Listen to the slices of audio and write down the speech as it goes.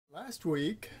Last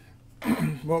week,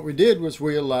 what we did was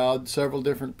we allowed several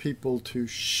different people to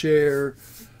share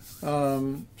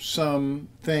some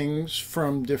things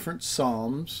from different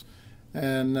Psalms,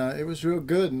 and it was real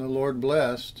good, and the Lord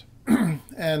blessed.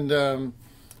 And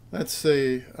let's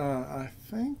see, I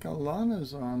think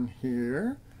Alana's on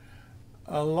here.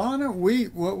 Alana,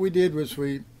 what we did was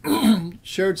we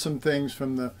shared some things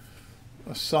from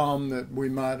a psalm that we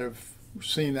might have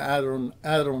seen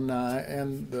Adonai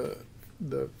and the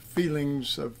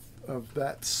feelings of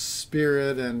that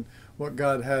spirit and what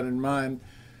God had in mind.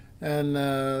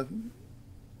 And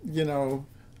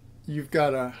you've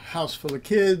got a house full of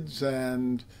kids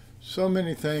and so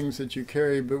many things that you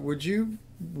carry, but would you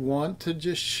want to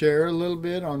just share a little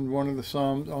bit on one of the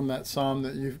psalms, on that psalm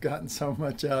that you've gotten so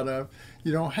much out of?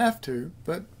 You don't have to,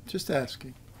 but just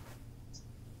asking.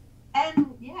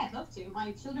 Yeah, I'd love to.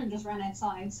 My children just ran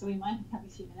outside, so we might have a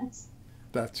few minutes.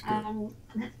 That's good. I'm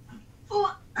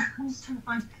just trying to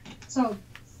find. So,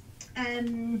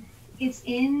 it's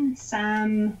in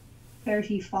Psalm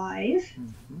 35.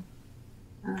 Mm-hmm.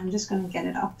 I'm just going to get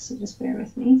it up, so just bear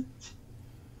with me.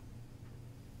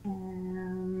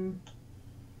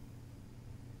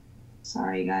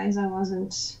 Sorry, guys, I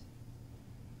wasn't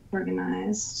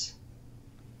organized.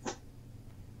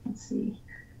 Let's see.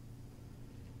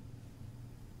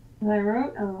 I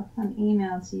wrote an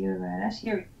email to you about it.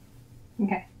 Here we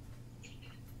go. Okay.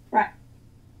 Right.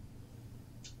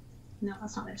 No,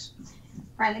 that's not it.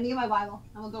 Right, let me get my Bible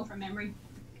and we'll go from memory.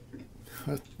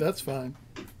 That's fine.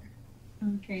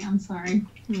 Okay, I'm sorry.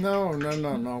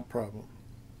 No problem.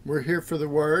 We're here for the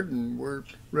word and we're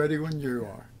ready when you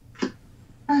are.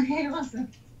 Okay, awesome.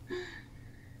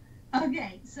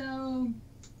 Okay, so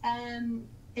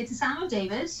it's a Psalm of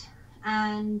David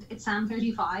and it's Psalm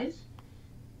 35.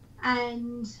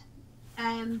 And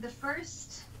the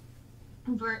first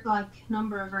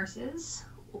number of verses,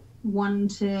 1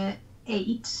 to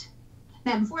 8.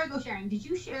 Now, before I go sharing, did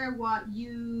you share what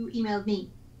you emailed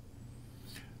me?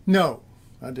 No,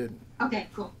 I didn't. Okay,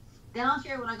 cool. Then I'll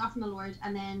share what I got from the Lord,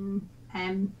 and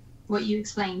then what you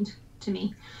explained to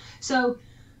me. So,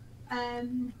 I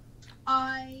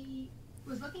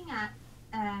was looking at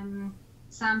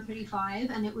Psalm 35,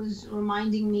 and it was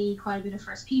reminding me quite a bit of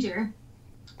First Peter.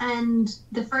 And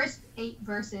the first 8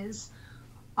 verses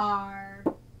are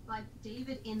like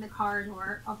David in the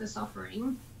corridor of the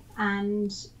suffering,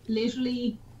 and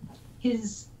literally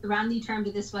Randy termed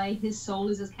it this way: his soul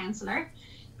is his counselor,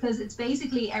 because it's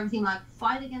basically everything like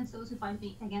fight against those who fight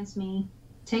against me,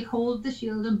 take hold of the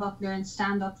shield and buckler and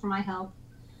stand up for my help,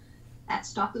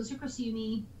 stop those who pursue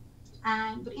me.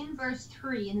 But in verse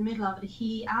 3, in the middle of it,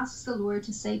 he asks the Lord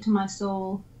to say to my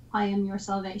soul, I am your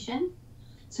salvation.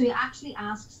 So he actually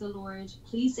asks the Lord,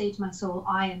 please say to my soul,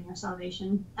 I am your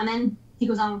salvation. And then he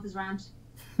goes on with his rant.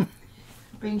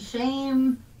 Bring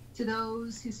shame to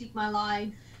those who seek my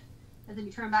life. Let them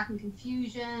be turned back in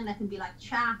confusion. Let them be like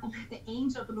chaff. And let the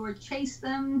angel of the Lord chase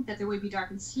them. That their way be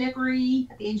dark and slippery.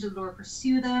 Let the angel of the Lord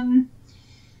pursue them.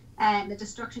 And let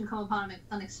destruction come upon them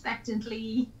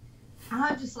unexpectedly. And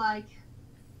I'm just like,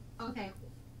 okay,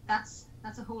 that's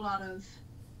a whole lot of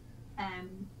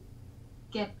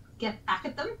get back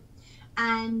at them.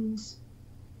 And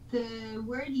the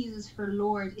word he uses for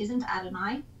Lord isn't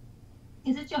Adonai.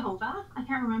 Is it Jehovah? I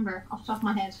can't remember off the top of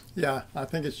my head. Yeah, I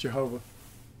think it's Jehovah.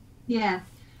 Yeah.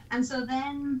 And so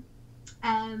then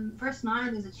verse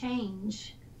 9, there's a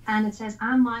change, and it says,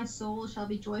 and my soul shall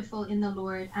be joyful in the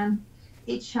Lord, and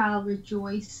it shall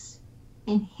rejoice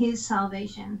in his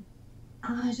salvation.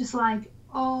 And I was just like,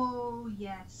 oh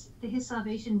yes, his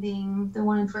salvation being the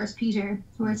one in First Peter,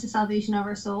 where it's the salvation of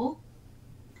our soul.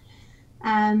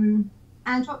 And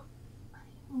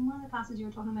one of the classes you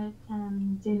were talking about,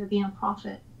 David being a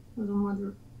prophet, was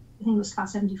one I think it was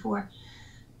class 74,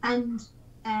 and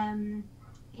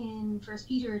in First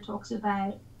Peter it talks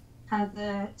about how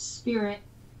the Spirit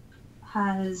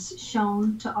has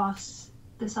shown to us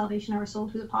the salvation of our soul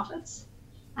through the prophets.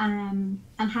 And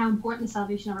how important the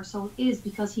salvation of our soul is,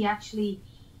 because the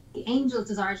angels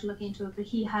desire to look into it, but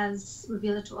he has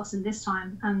revealed it to us in this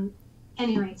time. And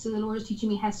anyway, so the Lord is teaching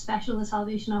me how special the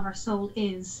salvation of our soul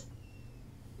is,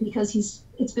 because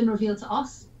it's been revealed to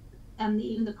us, and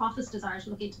even the prophets desire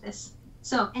to look into this.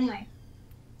 So anyway,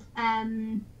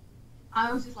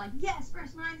 I was just like, yes,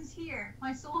 verse 9 is here.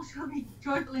 My soul shall be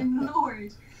joyful in the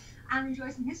Lord and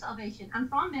rejoice in his salvation. And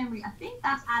from memory, I think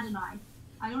that's Adonai.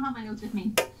 I don't have my notes with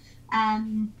me. I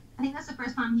think that's the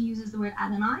first time he uses the word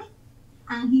Adonai.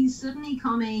 And he's suddenly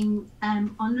coming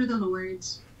under the Lord,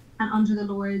 and under the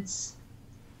Lord's,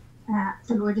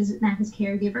 the Lord is now his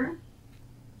caregiver.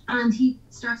 And he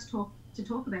starts to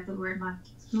talk about the Lord, like,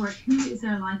 Lord, who is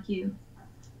there like you?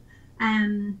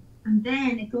 And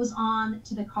then it goes on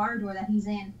to the corridor that he's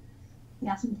in. He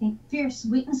asks me to think, fierce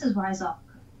witnesses rise up.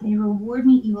 They reward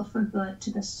me evil for good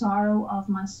to the sorrow of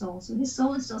my soul. So his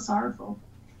soul is still sorrowful.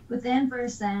 But then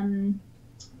verse 13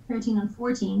 and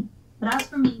 14. But as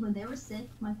for me, when they were sick,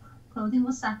 my clothing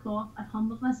was sackcloth. I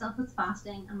humbled myself with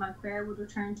fasting, and my prayer would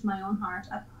return to my own heart.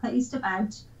 I paced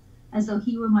about as though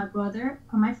he were my brother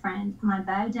or my friend, and I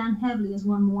bowed down heavily as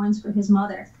one mourns for his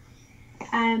mother.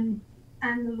 And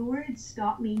the Lord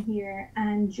stopped me here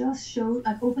and just showed,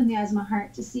 like, opened the eyes of my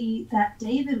heart to see that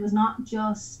David was not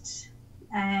just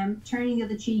turning the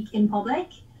other cheek in public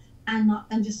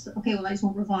and just, okay, well, I just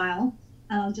won't revile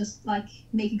and I'll just like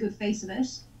make a good face of it.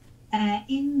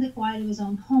 In the quiet of his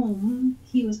own home,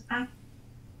 he was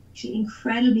actually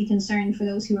incredibly concerned for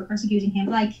those who were persecuting him.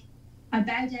 Like, I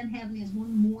bowed down heavily as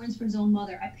one mourns for his own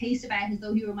mother. I paced about as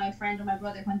though he were my friend or my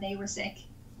brother when they were sick.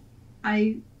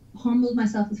 I humbled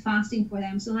myself with fasting for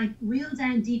them. So, like, real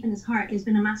down deep in his heart, there's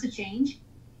been a massive change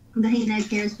that he now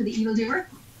cares for the evildoer,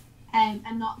 and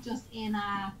not just in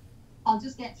a I'll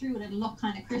just get through it and look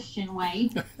kind of Christian way,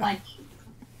 like,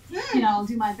 you know, I'll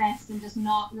do my best and just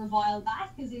not revile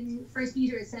back. Because in First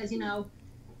Peter it says, you know,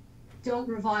 don't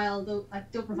revile back,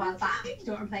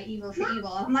 don't repay evil for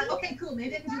evil. I'm like, okay, cool,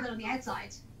 maybe I can do that on the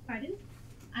outside. Pardon?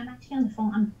 I'm actually on the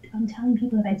phone. I'm telling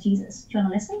people about Jesus. Do you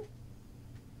want to listen?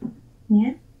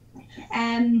 Yeah.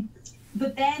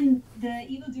 But then the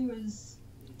evildoers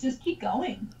just keep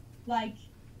going. Like,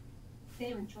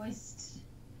 they rejoiced.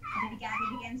 They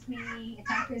gathered against me.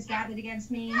 Attackers gathered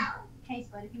against me. Okay,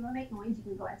 but if you want to make noise, you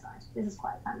can go outside. This is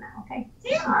quiet time now, okay?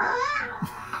 They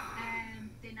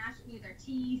gnashed at me with their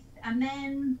teeth. And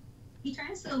then he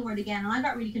turns to the Lord again. And I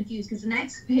got really confused because the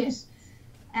next bit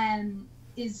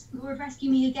is, Lord,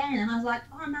 rescue me again. And I was like,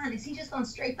 oh man, is he just gone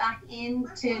straight back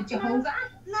into Jehovah?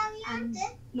 And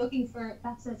looking for,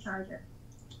 that's a charger.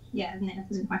 Yeah, and then it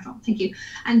was in my phone. Thank you.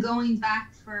 And going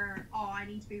back for, I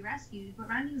need to be rescued. But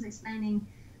Randy was explaining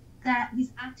that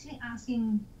he's actually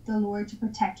asking the Lord to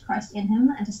protect Christ in him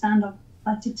and to stand up,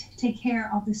 like, to take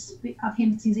care of of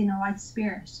him because he's in a right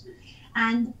spirit.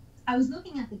 And I was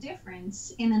looking at the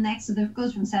difference in the next, so it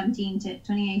goes from 17 to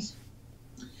 28.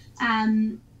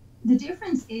 The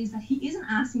difference is that he isn't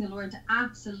asking the Lord to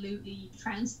absolutely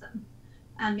trounce them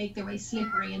and make their way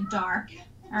slippery and dark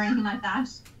or anything like that.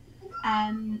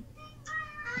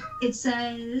 It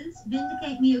says,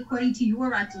 vindicate me according to your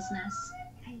righteousness.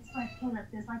 Hey, it's like, Caleb,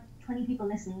 there's like 20 people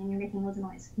listening and you're making loads of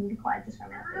noise. Can you be quiet just for a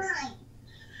minute, please?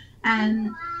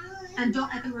 And don't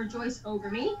let them rejoice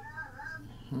over me.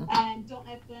 And don't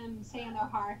let them say in their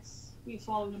hearts, we've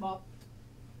swallowed them up.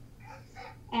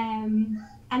 And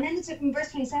then it's in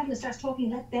verse 27, it starts talking,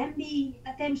 let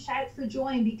them shout for joy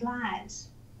and be glad.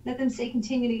 Let them say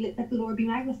continually, let the Lord be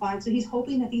magnified. So he's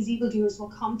hoping that these evildoers will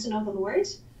come to know the Lord.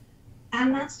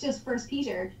 And that's just First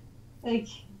Peter. Like,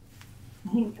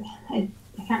 I think, I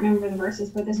can't remember the verses,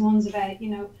 but there's ones about, you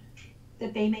know,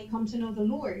 that they may come to know the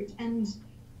Lord. And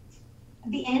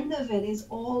the end of it is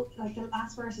all, like the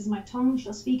last verse is, my tongue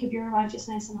shall speak of your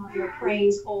righteousness and of your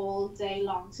praise all day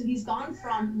long. So he's gone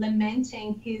from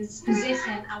lamenting his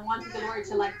position and wanting the Lord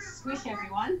to, like, squish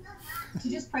everyone, to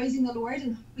just praising the Lord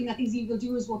and hoping that these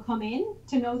evildoers will come in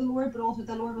to know the Lord, but also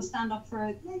the Lord will stand up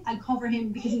for and cover him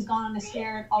because he's gone on a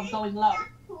spirit of going low.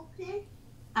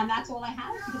 And that's all I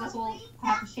have, because that's all I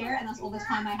have to share, and that's all the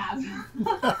time I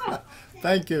have.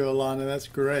 Thank you, Alana. That's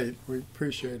great. We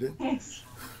appreciate it. Thanks.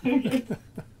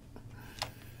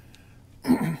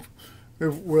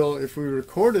 If we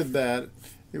recorded that,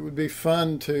 it would be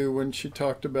fun to, when she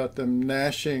talked about them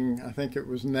gnashing, I think it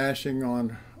was gnashing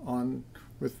on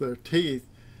with their teeth.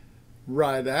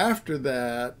 Right after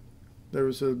that, there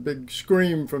was a big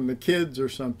scream from the kids or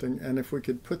something, and if we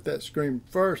could put that scream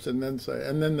first and then say,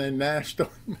 and then they gnashed on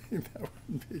me, that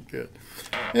would be good.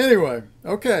 Anyway,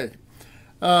 okay.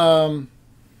 All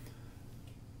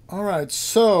right,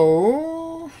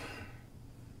 so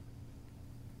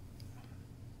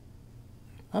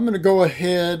I'm going to go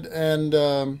ahead and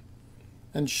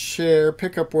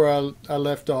pick up where I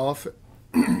left off,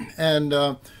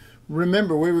 and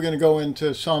remember, we were going to go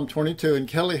into Psalm 22, and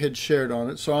Kelly had shared on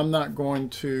it, so I'm not going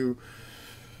to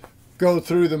go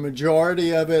through the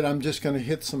majority of it. I'm just going to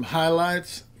hit some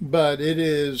highlights. But it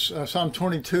is Psalm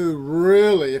 22,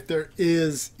 really, if there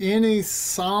is any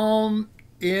psalm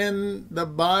in the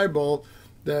Bible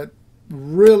that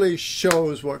really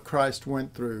shows what Christ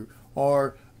went through,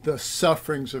 or the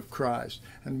sufferings of Christ,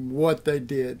 and what they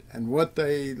did, and what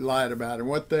they lied about, and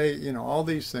what they, you know, all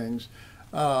these things.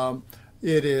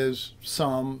 It is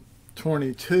Psalm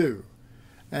 22.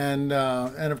 And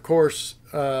of course,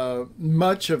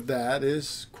 much of that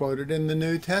is quoted in the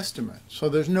New Testament. So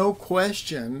there's no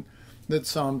question that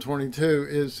Psalm 22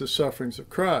 is the sufferings of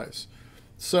Christ.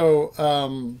 So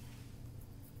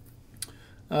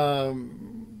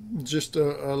just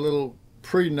a little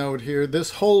pre-note here.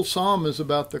 This whole psalm is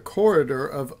about the corridor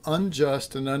of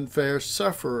unjust and unfair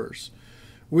sufferers.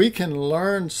 We can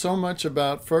learn so much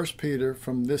about 1 Peter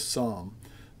from this psalm.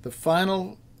 The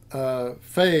final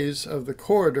phase of the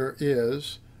corridor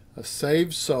is a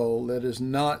saved soul that has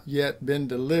not yet been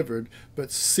delivered,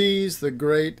 but sees the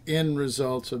great end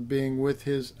results of being with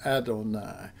his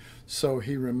Adonai. So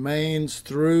he remains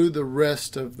through the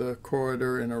rest of the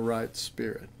corridor in a right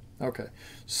spirit. Okay,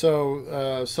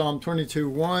 so Psalm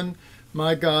 22:1,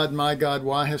 my God,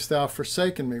 why hast thou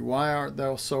forsaken me? Why art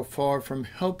thou so far from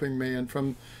helping me and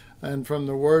from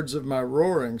the words of my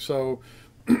roaring? So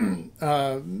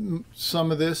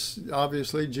some of this,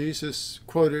 obviously, Jesus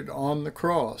quoted on the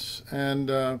cross,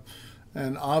 and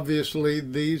obviously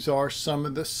these are some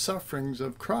of the sufferings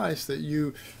of Christ that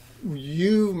you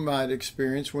might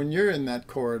experience when you're in that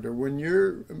corridor, when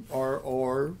you're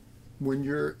or when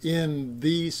you're in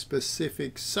these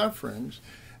specific sufferings,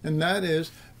 and that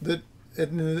is that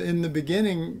in the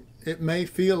beginning it may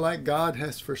feel like God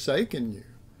has forsaken you,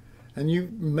 and you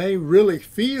may really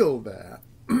feel that.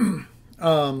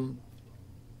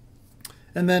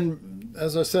 And then,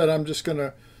 as I said, I'm just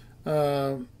going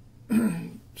to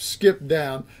skip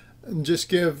down and just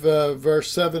give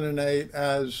verse 7 and 8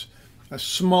 as a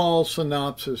small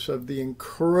synopsis of the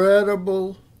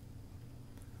incredible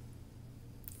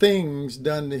things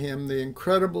done to him, the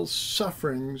incredible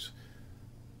sufferings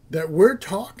that we're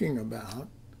talking about,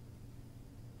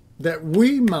 that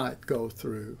we might go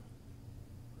through,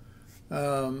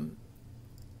 and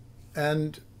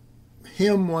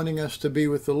him wanting us to be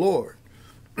with the Lord.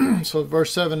 So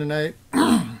verse 7 and 8,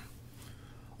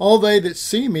 all they that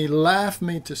see me laugh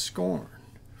me to scorn.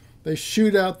 They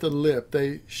shoot out the lip,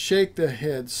 they shake the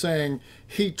head, saying,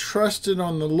 he trusted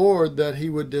on the Lord that he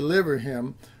would deliver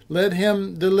him. Let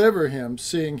him deliver him,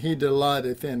 seeing he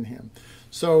delighteth in him.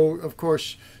 So, of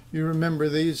course, you remember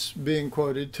these being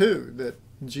quoted too, that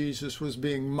Jesus was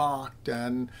being mocked,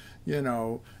 and,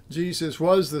 Jesus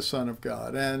was the Son of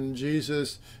God, and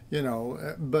Jesus,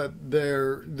 but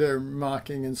they're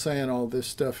mocking and saying all this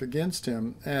stuff against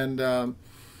him, and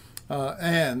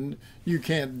you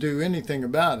can't do anything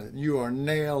about it. You are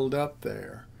nailed up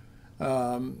there.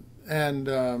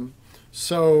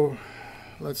 So,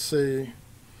 let's see.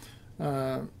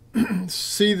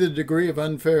 See the degree of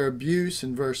unfair abuse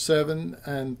in verse 7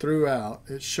 and throughout.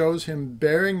 It shows him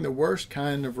bearing the worst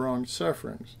kind of wrong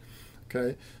sufferings.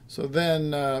 Okay, so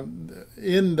then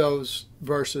in those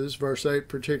verses, verse 8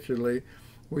 particularly,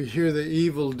 we hear the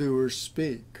evildoers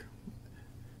speak.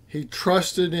 He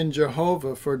trusted in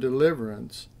Jehovah for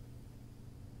deliverance.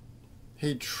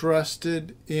 He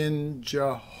trusted in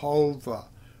Jehovah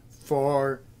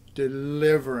for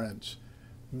deliverance.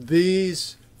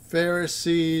 These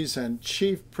Pharisees and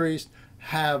chief priests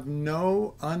have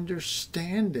no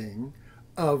understanding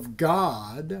of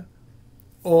God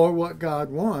or what God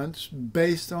wants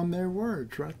based on their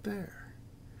words right there.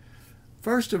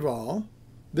 First of all,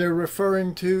 they're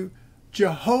referring to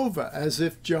Jehovah as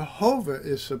if Jehovah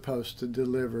is supposed to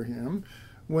deliver him,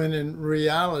 when in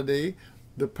reality,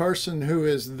 the person who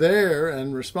is there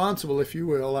and responsible, if you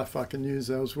will, if I can use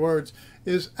those words,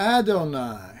 is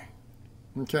Adonai.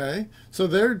 Okay, so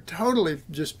they're totally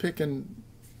just picking,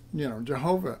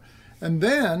 Jehovah, and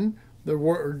then the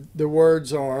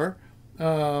words are,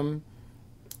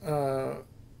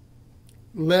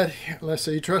 let's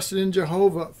say he trusted in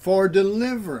Jehovah for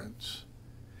deliverance,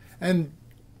 and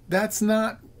that's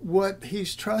not what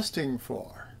he's trusting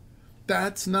for.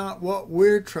 That's not what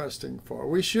we're trusting for.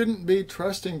 We shouldn't be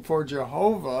trusting for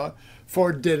Jehovah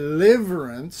for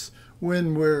deliverance.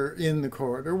 When we're in the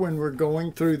corridor, when we're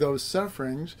going through those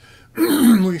sufferings,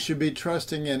 we should be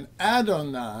trusting in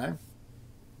Adonai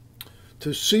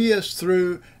to see us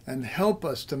through and help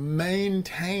us to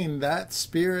maintain that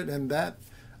spirit and that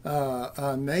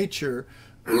nature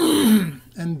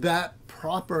and that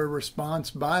proper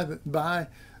response by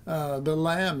the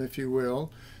Lamb, if you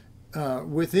will,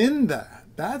 within that.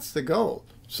 That's the goal.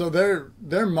 So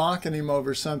they're mocking him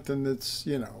over something that's,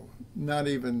 not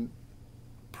even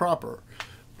proper.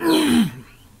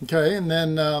 Okay, and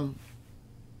then,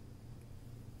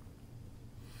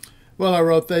 I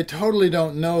wrote, they totally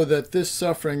don't know that this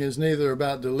suffering is neither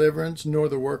about deliverance nor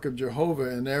the work of Jehovah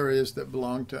in areas that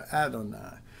belong to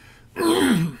Adonai.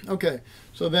 Okay,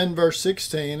 so then verse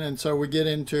 16, and so we get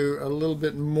into a little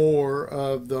bit more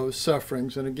of those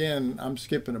sufferings. And again, I'm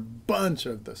skipping a bunch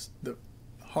of the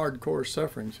hardcore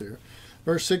sufferings here.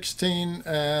 Verse 16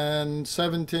 and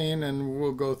 17, and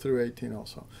we'll go through 18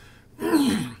 also.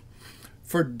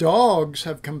 For dogs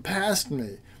have compassed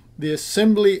me. The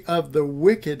assembly of the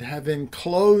wicked have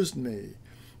enclosed me.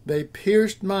 They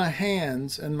pierced my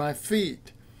hands and my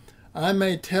feet. I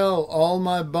may tell all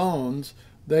my bones.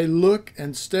 They look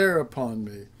and stare upon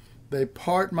me. They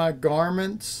part my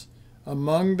garments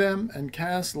among them and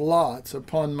cast lots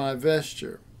upon my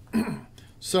vesture.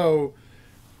 So,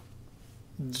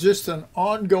 just an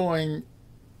ongoing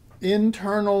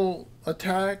internal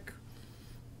attack,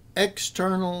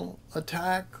 external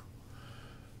attack,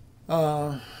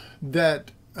 and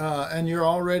you're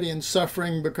already in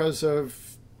suffering because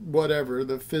of whatever,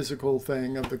 the physical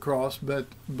thing of the cross, but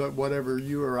whatever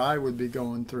you or I would be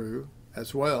going through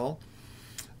as well.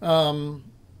 And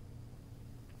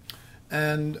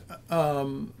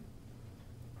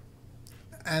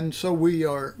so we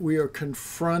are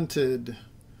confronted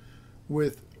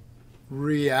with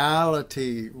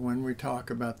reality when we talk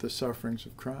about the sufferings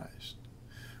of Christ.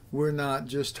 We're not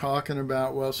just talking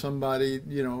about, well, somebody,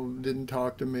 didn't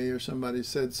talk to me, or somebody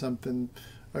said something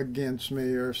against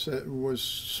me, or was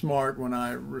smart when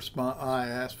I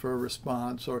asked for a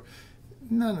response, or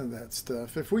none of that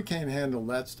stuff. If we can't handle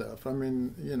that stuff, I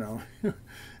mean,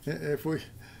 if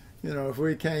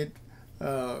we can't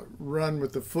run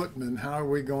with the footmen, how are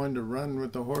we going to run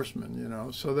with the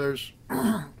horsemen? So there's,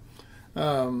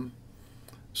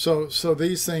 so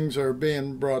these things are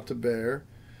being brought to bear.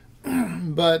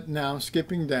 But now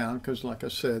skipping down, because like I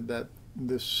said, that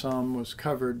this psalm was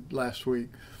covered last week.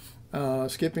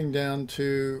 Skipping down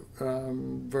to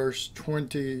verse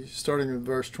 20, starting with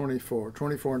verse 24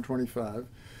 and 25.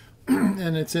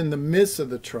 And it's in the midst of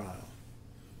the trial.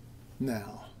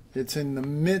 Now, it's in the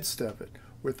midst of it,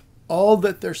 with all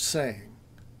that they're saying,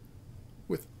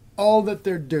 with all that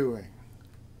they're doing,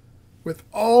 with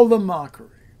all the mockery,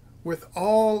 with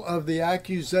all of the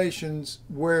accusations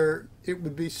where it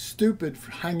would be stupid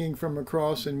hanging from a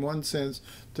cross in one sense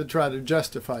to try to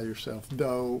justify yourself,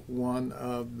 though one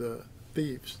of the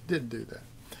thieves did do that.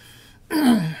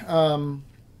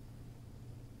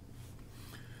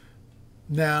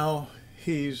 Now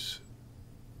he's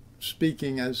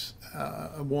speaking as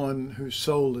one whose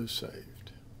soul is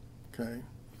saved. Okay?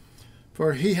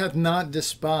 For he hath not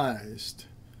despised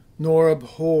nor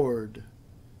abhorred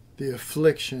the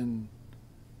affliction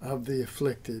of the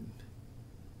afflicted.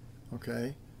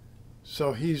 Okay?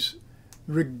 So he's,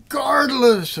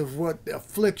 regardless of what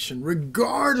affliction,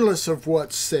 regardless of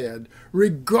what's said,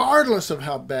 regardless of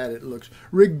how bad it looks,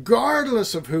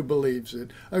 regardless of who believes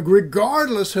it,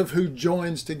 regardless of who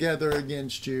joins together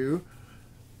against you,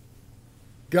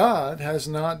 God has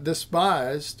not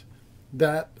despised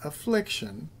that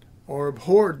affliction or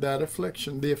abhorred that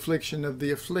affliction, the affliction of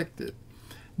the afflicted.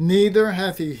 Neither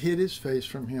hath he hid his face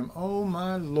from him. Oh,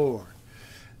 my Lord.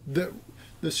 The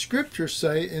scriptures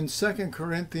say in 2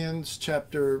 Corinthians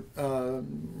chapter, I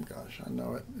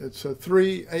know it, it's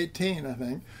 3:18, I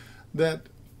think, that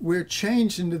we're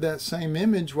changed into that same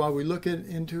image while we look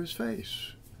into his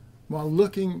face, while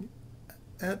looking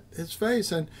at his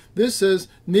face. And this says,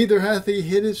 neither hath he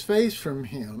hid his face from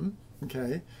him,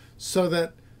 okay, so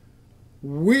that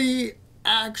we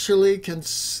actually can,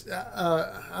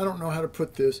 I don't know how to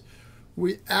put this,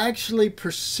 we actually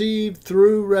perceive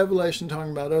through Revelation,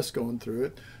 talking about us going through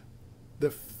it,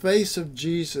 the face of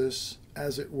Jesus,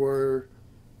 as it were,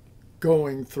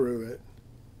 going through it.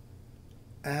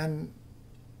 And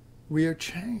we are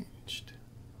changed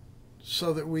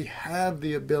so that we have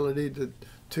the ability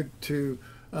to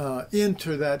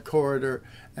enter that corridor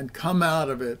and come out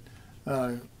of it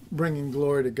bringing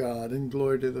glory to God and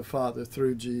glory to the Father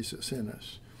through Jesus in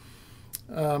us.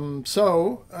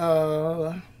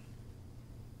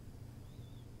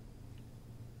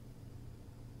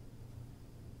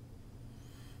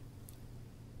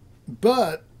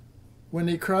 But when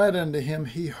he cried unto him,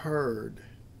 he heard.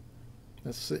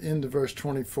 That's the end of verse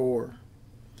 24.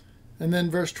 And then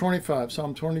verse 25,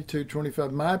 Psalm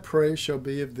 22:25, my praise shall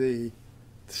be of thee.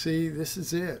 See, this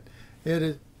is it. It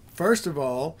is, first of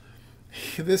all,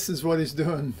 this is what he's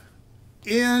doing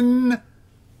in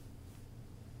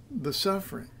the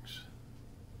sufferings.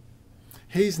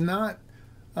 He's not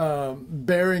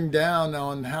bearing down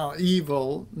on how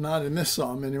evil, not in this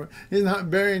psalm anyway, he's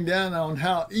not bearing down on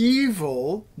how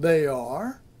evil they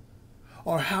are,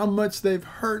 or how much they've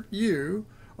hurt you,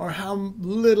 or how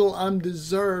little I'm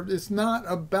deserved. It's not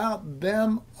about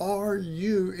them or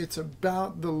you. It's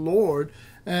about the Lord.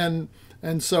 And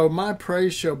so my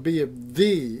praise shall be of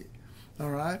thee.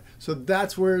 All right? So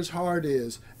that's where his heart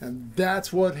is. And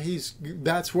that's where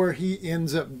he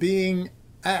ends up being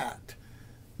at.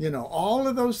 All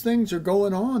of those things are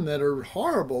going on that are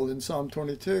horrible in Psalm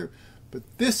 22. But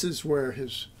this is where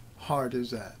his heart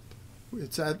is at.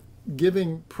 It's at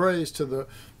giving praise to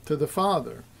the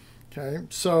Father. Okay,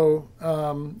 so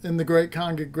in the great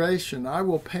congregation, I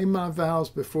will pay my vows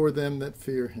before them that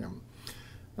fear him.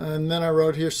 And then I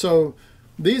wrote here, so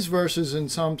these verses in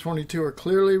Psalm 22 are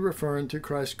clearly referring to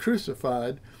Christ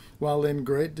crucified while in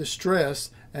great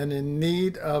distress and in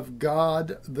need of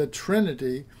God, the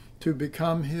Trinity, to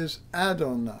become his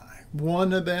Adonai.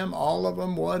 One of them, all of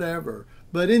them, whatever.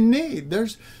 But in need,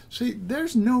 there's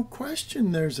no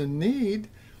question there's a need.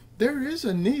 There is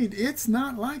a need. It's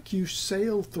not like you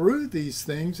sail through these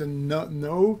things and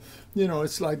no,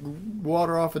 it's like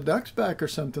water off a duck's back or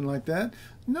something like that.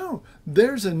 No,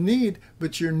 there's a need,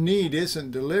 but your need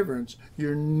isn't deliverance.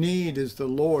 Your need is the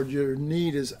Lord. Your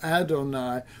need is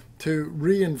Adonai, to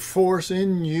reinforce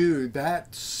in you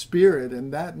that spirit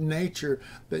and that nature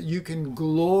that you can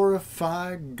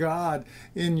glorify God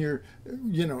in your,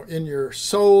 in your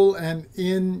soul and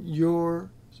in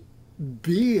your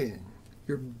being.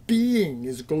 Your being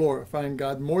is glorifying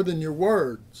God more than your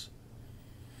words.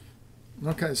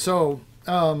 Okay, so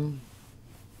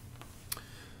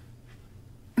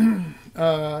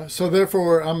so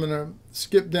therefore I'm going to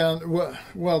skip down.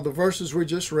 Well, the verses we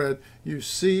just read, you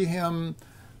see him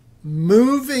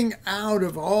moving out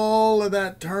of all of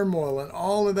that turmoil and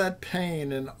all of that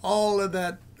pain and all of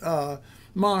that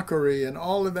mockery and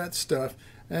all of that stuff.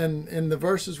 And in the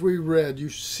verses we read, you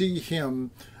see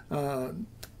him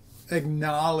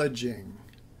acknowledging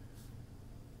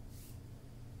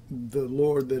the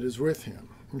Lord that is with him.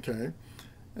 Okay.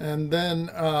 And then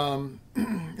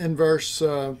in verse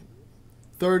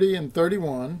 30 and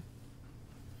 31,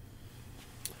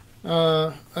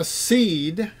 a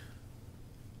seed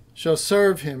shall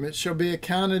serve him. It shall be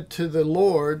accounted to the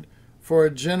Lord for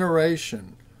a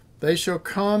generation. They shall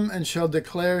come and shall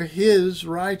declare his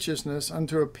righteousness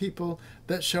unto a people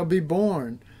that shall be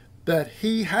born, that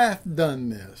he hath done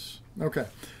this. Okay,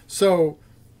 so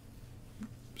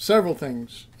several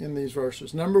things in these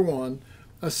verses. Number one,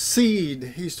 a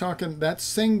seed. He's talking, that's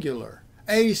singular.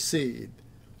 A seed.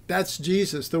 That's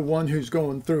Jesus, the one who's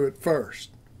going through it first.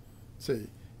 See,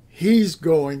 he's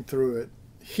going through it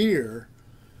here.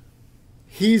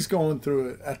 He's going through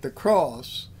it at the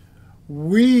cross.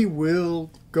 We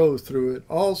will go through it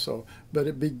also. But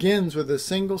it begins with a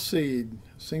single seed.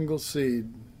 Single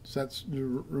seed. Does that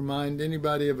remind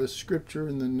anybody of a scripture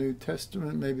in the New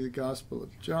Testament? Maybe the Gospel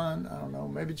of John. I don't know.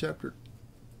 Maybe chapter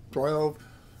 12.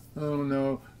 I don't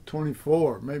know.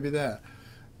 24. Maybe that.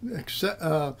 Except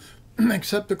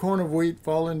the corn of wheat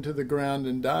fall into the ground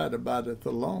and died, abideth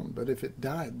alone. But if it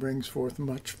die, it brings forth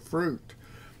much fruit.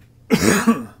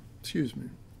 Excuse me.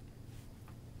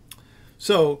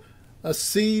 So, a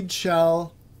seed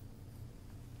shall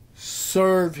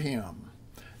serve him.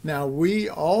 Now, we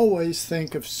always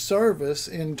think of service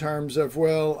in terms of,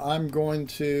 well, I'm going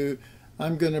to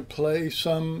play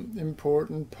some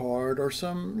important part or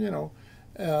some,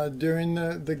 during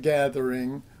the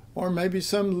gathering, or maybe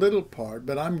some little part,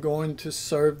 but I'm going to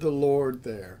serve the Lord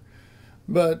there.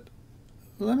 But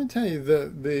let me tell you,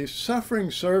 the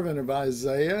suffering servant of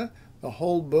Isaiah, the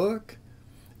whole book,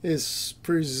 is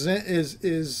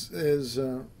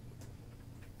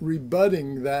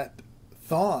rebutting that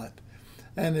thought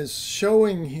and is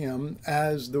showing him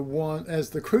as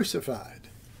the crucified.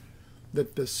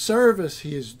 That the service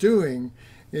he is doing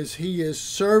is he is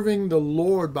serving the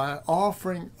Lord by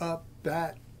offering up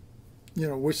that,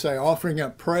 we say offering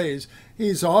up praise.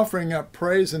 He's offering up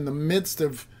praise in the midst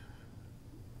of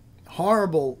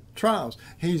horrible trials.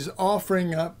 He's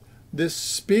offering up this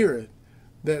spirit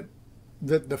that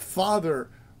the Father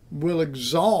will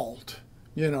exalt,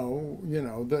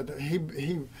 that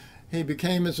he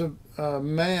became as a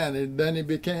man, and then he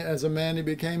became as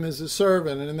a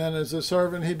servant, and then as a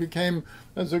servant he became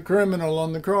as a criminal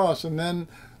on the cross, and then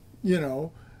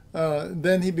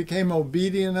then he became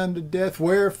obedient unto death,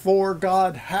 wherefore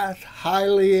God hath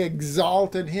highly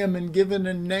exalted him and given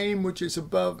a name which is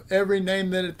above every name,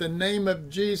 that at the name of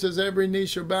Jesus every knee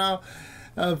shall bow,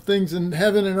 of things in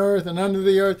heaven and earth and under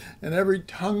the earth, and every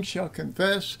tongue shall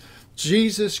confess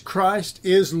Jesus Christ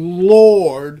is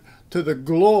Lord, to the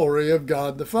glory of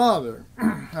God the Father.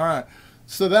 All right.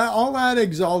 So that all that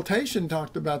exaltation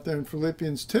talked about there in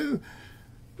Philippians 2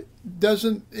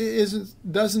 doesn't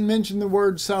mention the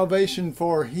word salvation,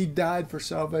 for he died for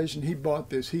salvation. He bought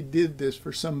this. He did this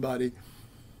for somebody.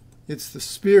 It's the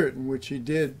spirit in which he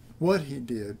did what he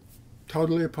did,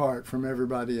 totally apart from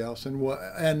everybody else,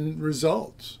 and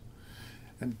results.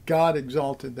 And God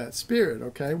exalted that spirit,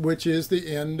 okay, which is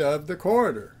the end of the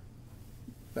corridor.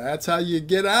 That's how you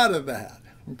get out of that.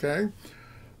 Okay?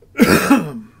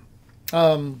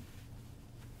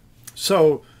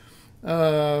 So,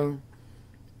 where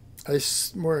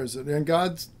is it? And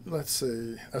God's, let's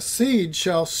see, a seed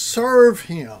shall serve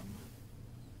him.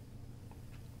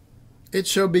 It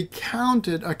shall be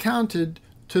accounted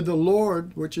to the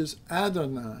Lord, which is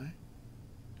Adonai.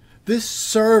 This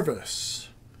service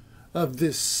of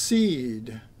this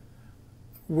seed,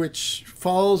 which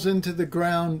falls into the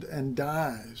ground and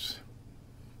dies,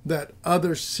 that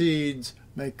other seeds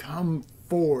may come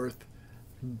forth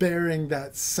bearing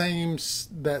that same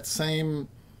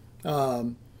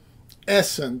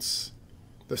essence,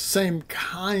 the same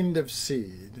kind of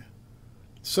seed,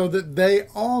 so that they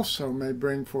also may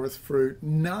bring forth fruit,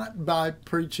 not by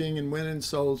preaching and winning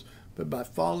souls, but by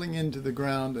falling into the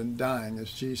ground and dying,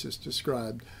 as Jesus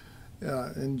described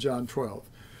in John 12.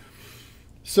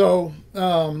 So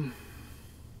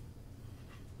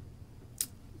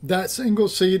that single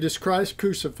seed is Christ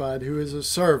crucified, who is a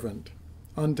servant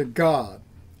unto God,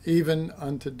 even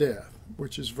unto death,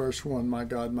 which is verse 1, my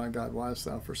God, why hast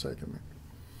thou forsaken me?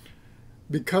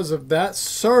 Because of that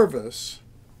service,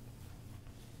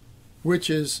 which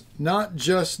is not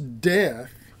just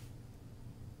death,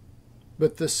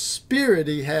 but the spirit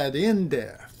he had in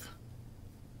death.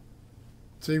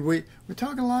 See, we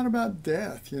talk a lot about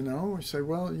death, you know. We say,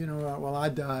 well, I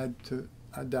died to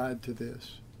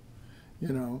this, you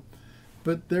know.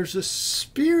 But there's a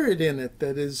spirit in it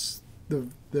that is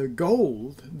the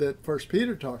gold that First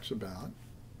Peter talks about.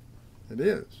 It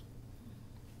is.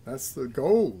 That's the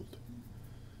gold.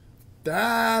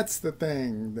 That's the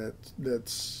thing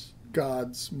that's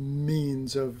God's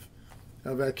means of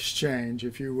exchange,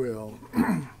 if you will.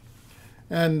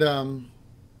 And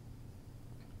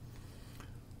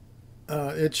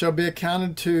it shall be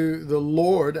accounted to the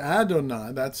Lord,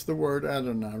 Adonai, that's the word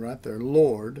Adonai right there,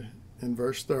 Lord, in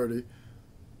verse 30,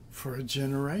 for a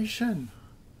generation.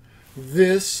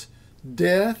 This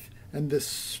death and the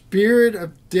spirit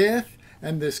of death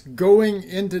and this going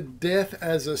into death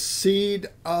as a seed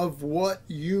of what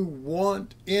you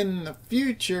want in the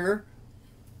future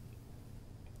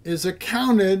is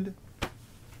accounted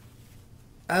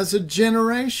as a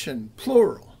generation,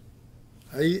 plural.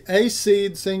 A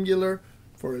seed, singular,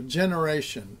 for a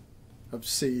generation of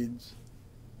seeds,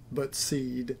 but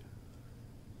seed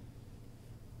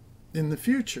in the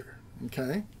future.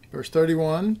 Okay? Verse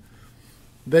 31,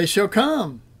 they shall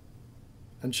come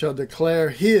and shall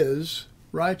declare his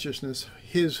righteousness.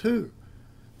 His who?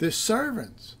 This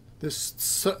servant, this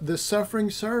suffering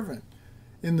servant,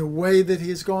 in the way that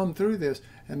he's gone through this.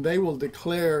 And they will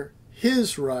declare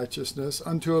his righteousness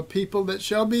unto a people that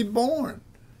shall be born.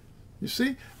 You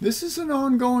see, this is an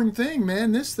ongoing thing,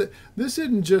 man. This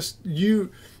isn't just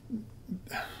you.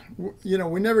 You know,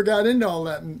 we never got into all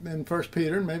that in 1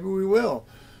 Peter, and maybe we will.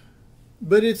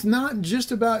 But it's not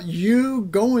just about you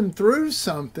going through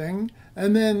something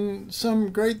and then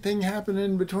some great thing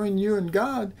happening between you and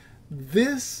God.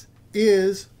 This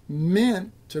is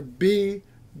meant to be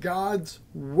God's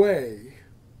way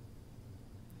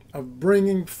of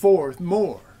bringing forth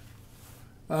more.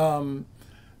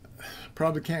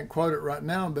 Probably can't quote it right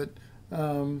now, but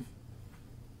I'm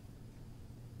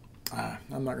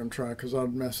not going to try because I'll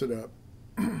mess it up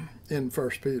in 1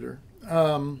 Peter.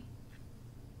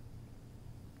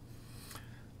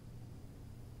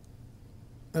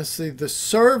 Let's see, the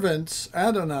servants,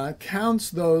 Adonai,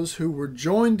 counts those who were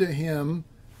joined to him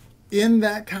in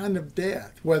that kind of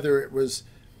death, whether it was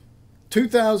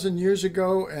 2,000 years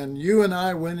ago and you and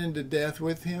I went into death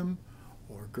with him,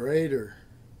 or greater.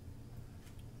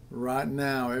 Right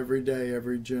now, every day,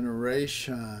 every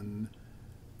generation,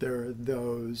 there are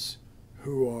those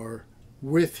who are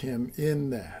with him in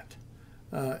that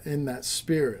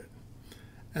spirit.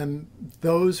 And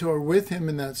those who are with him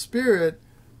in that spirit,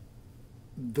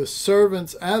 the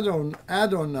servants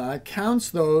Adonai counts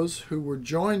those who were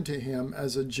joined to him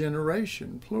as a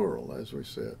generation, plural, as we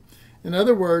said. In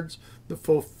other words, the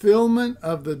fulfillment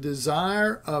of the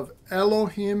desire of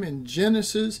Elohim in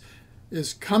Genesis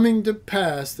is coming to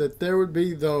pass, that there would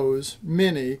be those,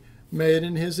 many, made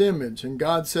in his image. And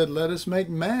God said, let us make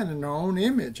man in our own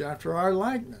image, after our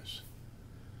likeness.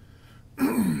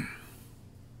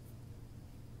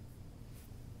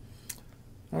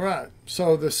 All right,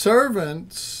 so the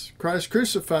servants, Christ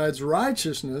crucified's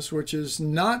righteousness, which is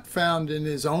not found in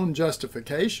his own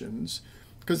justifications,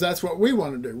 because that's what we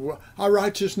want to do. Our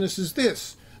righteousness is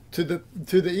this, to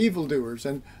the evildoers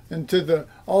and to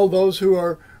all those who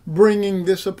are bringing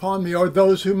this upon me, or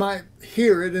those who might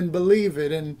hear it and believe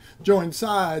it and join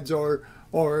sides, or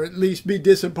at least be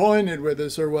disappointed with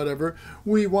us or whatever.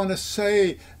 We want to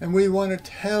say and we want to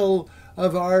tell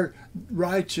of our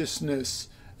righteousness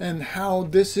and how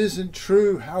this isn't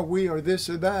true, how we are this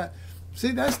or that.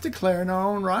 See, that's declaring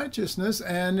our own righteousness,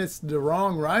 and it's the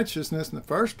wrong righteousness in the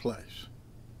first place.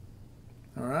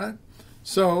 All right?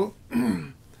 So,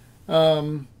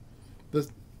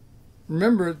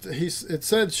 remember, it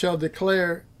said, shall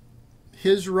declare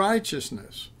his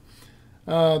righteousness.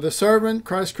 The servant,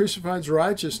 Christ crucified's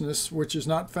righteousness, which is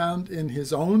not found in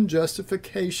his own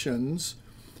justifications,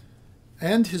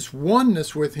 and his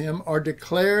oneness with him are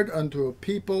declared unto a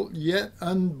people yet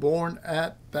unborn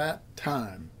at that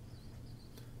time,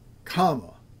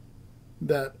 comma,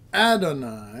 that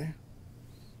Adonai,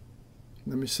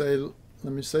 let me say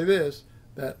this,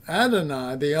 that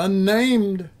Adonai, the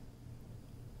unnamed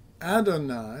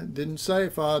Adonai, didn't say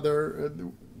Father,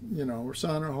 or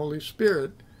Son or Holy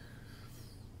Spirit,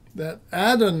 that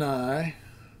Adonai,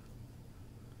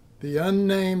 the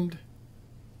unnamed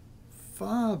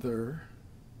Father,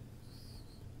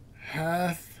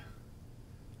 hath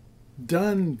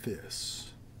done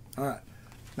this. All right.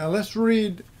 Now let's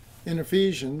read in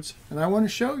Ephesians, and I want to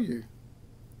show you.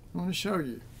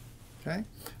 Okay?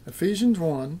 Ephesians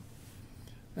 1,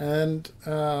 and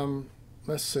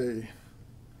let's see.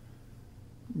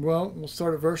 Well, we'll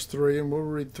start at verse 3, and we'll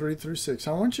read 3 through 6.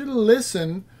 I want you to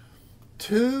listen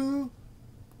to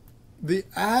the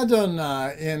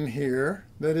Adonai in here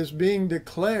that is being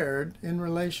declared in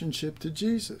relationship to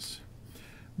Jesus.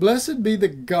 Blessed be the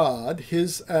God,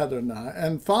 his Adonai,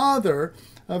 and Father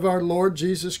of our Lord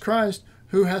Jesus Christ,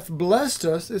 who hath blessed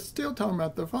us, it's still talking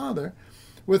about the Father,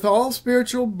 with all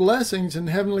spiritual blessings in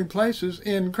heavenly places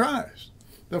in Christ.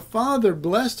 The Father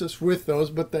blessed us with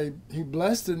those, but he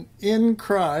blessed them in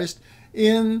Christ,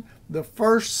 in the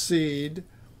first seed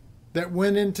that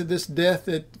went into this death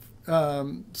that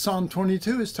Psalm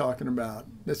 22 is talking about,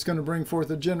 that's going to bring forth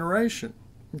a generation.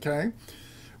 Okay?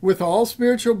 With all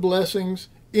spiritual blessings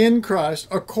in Christ,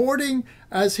 according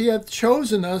as he hath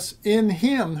chosen us in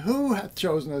him. Who hath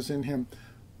chosen us in him?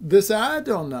 This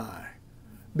Adonai.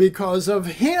 Because of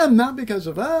him, not because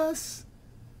of us.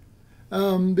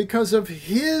 Because of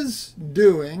his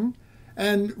doing,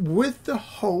 and with the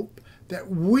hope that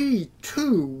we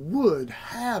too would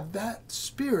have that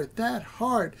spirit, that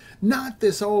heart, not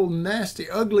this old nasty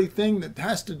ugly thing that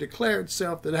has to declare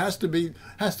itself, that has to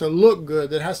look good,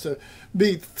 that has to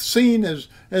be seen as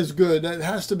good, that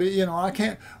has to be, I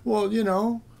can't,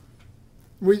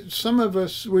 some of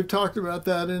us, we've talked about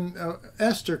that in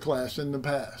Esther class in the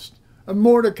past.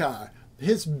 Mordecai,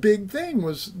 his big thing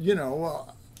was,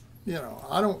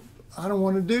 I don't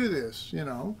want to do this,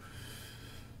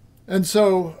 And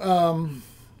so,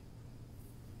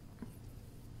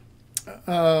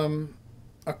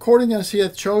 according as he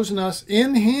hath chosen us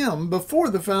in him before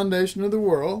the foundation of the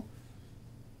world,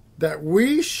 that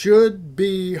we should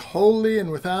be holy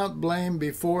and without blame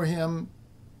before him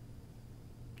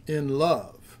in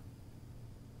love,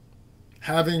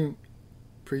 having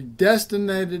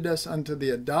predestinated us unto the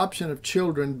adoption of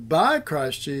children by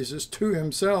Christ Jesus to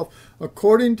himself,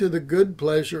 according to the good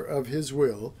pleasure of his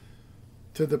will,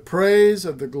 to the praise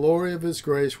of the glory of his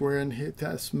grace, wherein he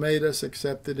hath made us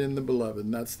accepted in the beloved.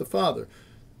 And that's the Father.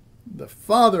 The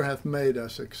Father hath made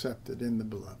us accepted in the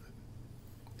beloved,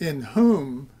 in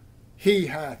whom he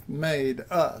hath made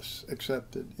us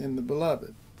accepted in the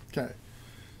beloved. Okay.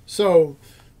 So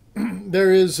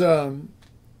there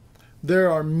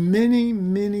are many,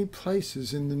 many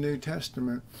places in the New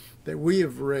Testament that we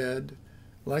have read,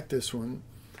 like this one,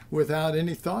 without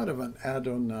any thought of an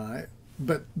Adonai,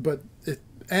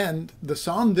 and the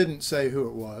psalm didn't say who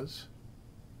it was.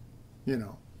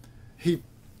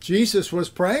 Jesus was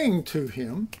praying to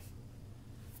him.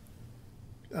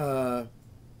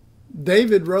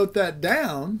 David wrote that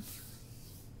down,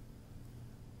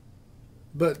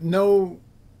 but no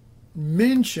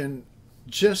mention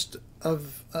just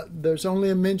of, there's only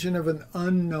a mention of an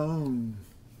unknown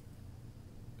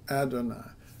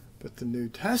Adonai. But the New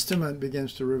Testament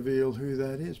begins to reveal who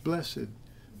that is. Blessed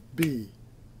be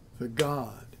the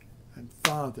God and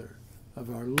Father of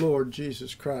our Lord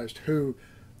Jesus Christ, who,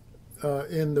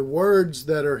 in the words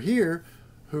that are here,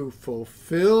 who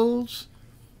fulfills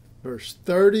verse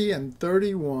 30 and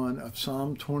 31 of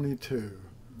Psalm 22,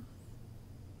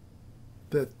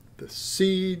 that the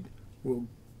seed will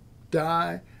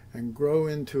die and grow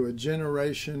into a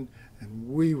generation, and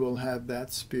we will have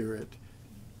that spirit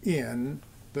in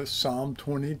the Psalm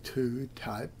 22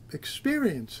 type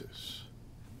experiences.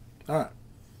 All right.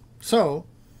 So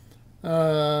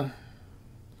let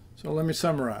me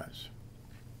summarize.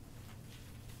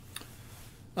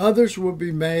 Others will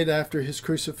be made after his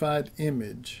crucified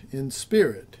image in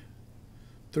spirit,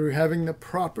 through having the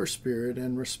proper spirit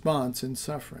and response in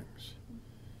sufferings.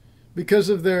 Because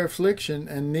of their affliction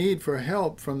and need for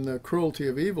help from the cruelty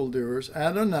of evildoers,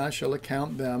 Adonai shall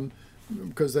account them,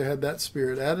 because they had that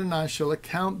spirit, Adonai shall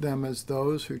account them as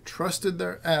those who trusted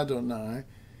their Adonai,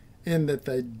 in that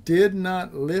they did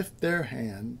not lift their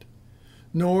hand,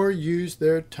 nor use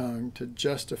their tongue to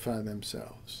justify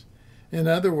themselves. In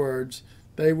other words,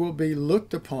 they will be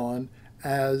looked upon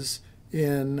as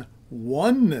in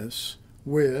oneness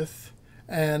with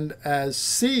and as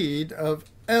seed of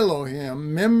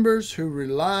Elohim, members who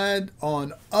relied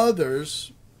on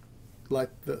others, like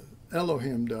the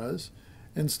Elohim does,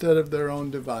 instead of their own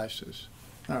devices.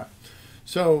 All right.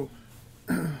 So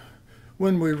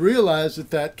when we realize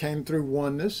that that came through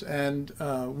oneness and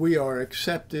we are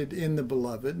accepted in the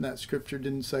beloved, and that scripture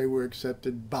didn't say we're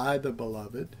accepted by the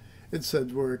beloved, it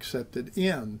said we're accepted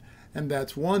in, and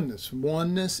that's oneness.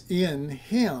 Oneness in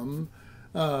him.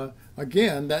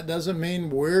 Again, that doesn't mean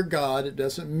we're God. It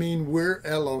doesn't mean we're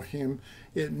Elohim.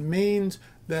 It means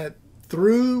that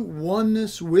through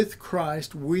oneness with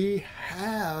Christ, we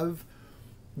have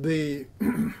the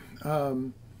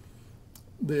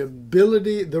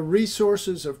ability, the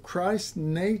resources of Christ's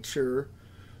nature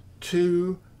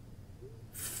to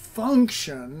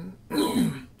function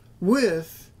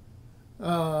with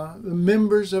the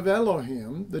members of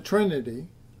Elohim, the Trinity,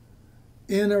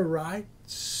 in a right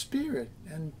spirit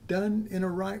and done in a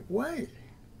right way.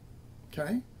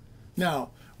 Okay? Now,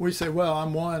 we say, well,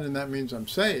 I'm one and that means I'm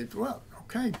saved. Well,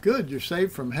 okay, good, you're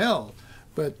saved from hell.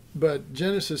 But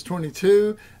Genesis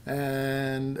 22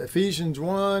 and Ephesians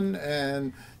 1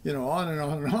 and on and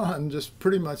on and on, just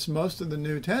pretty much most of the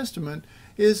New Testament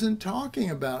isn't talking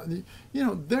about,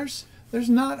 there's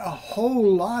not a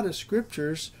whole lot of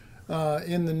scriptures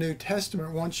in the New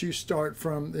Testament once you start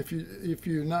from, if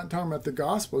you're not talking about the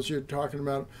Gospels, you're talking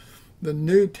about the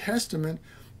New Testament,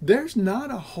 there's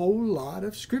not a whole lot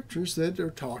of scriptures that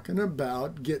are talking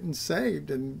about getting saved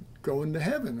and going to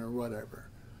heaven or whatever.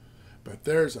 But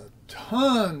there's a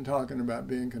ton talking about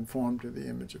being conformed to the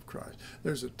image of Christ.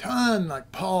 There's a ton,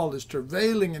 like Paul is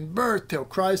travailing in birth till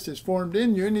Christ is formed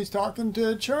in you, and he's talking to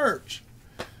a church.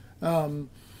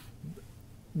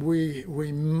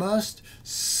 We must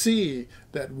see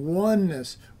that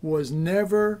oneness was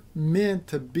never meant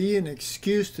to be an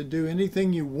excuse to do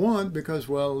anything you want because,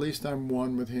 well, at least I'm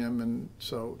one with him, and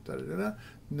so da-da-da-da.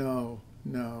 No.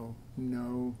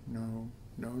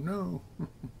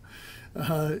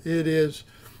 It is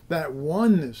that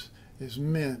oneness is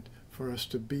meant for us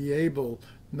to be able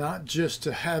not just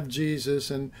to have Jesus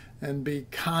and be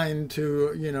kind to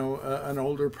an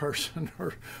older person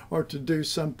or to do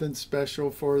something special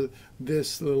for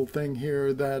this little thing here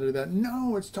or that.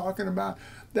 No, it's talking about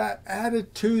that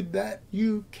attitude that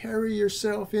you carry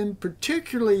yourself in,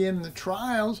 particularly in the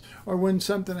trials, or when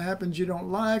something happens you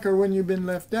don't like, or when you've been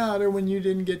left out, or when you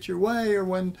didn't get your way, or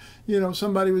when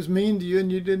somebody was mean to you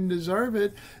and you didn't deserve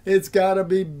it. It's got to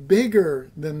be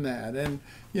bigger than that. And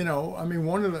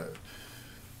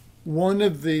one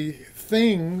of the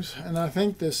things, and I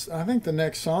think the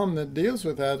next psalm that deals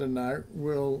with that tonight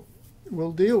will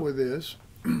deal with this,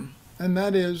 and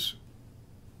that is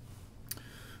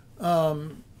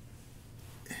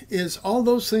all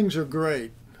those things are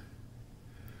great,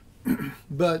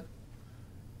 but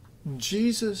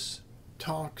Jesus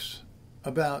talks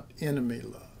about enemy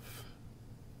love.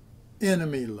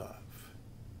 Enemy love.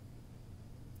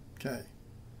 Okay.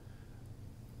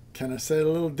 Can I say it a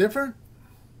little different?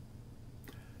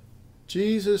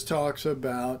 Jesus talks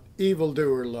about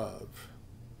evildoer love.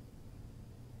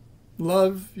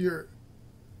 Love your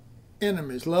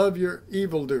enemies. Love your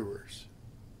evildoers.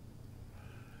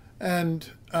 And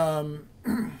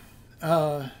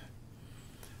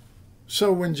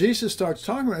so when Jesus starts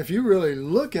talking about, if you really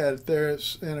look at it,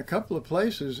 there's in a couple of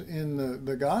places in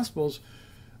the Gospels,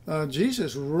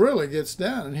 Jesus really gets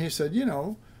down and he said,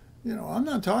 I'm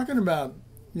not talking about,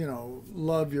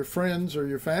 love your friends or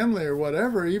your family or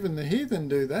whatever. Even the heathen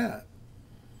do that.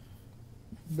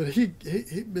 But he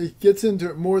gets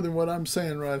into it more than what I'm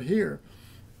saying right here.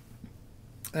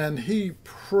 And he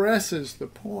presses the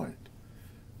point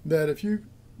that if you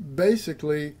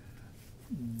basically,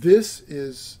 this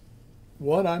is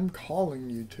what I'm calling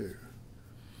you to,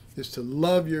 is to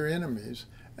love your enemies.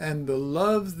 And the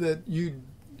love that you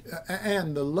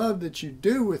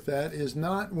do with that is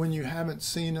not when you haven't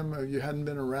seen them or you hadn't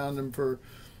been around them for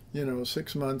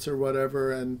 6 months or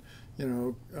whatever, and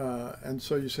and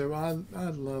so you say, well, I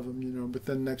love them, but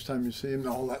then next time you see them,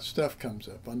 all that stuff comes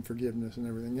up, unforgiveness and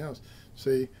everything else.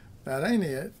 See, that ain't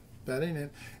it.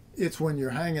 It's when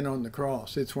you're hanging on the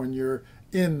cross. It's when you're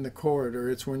in the corridor.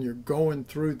 It's when you're going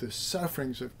through the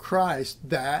sufferings of Christ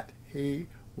that he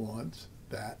wants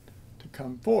that to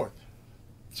come forth.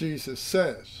 Jesus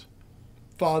says,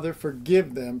 Father,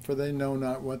 forgive them, for they know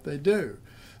not what they do.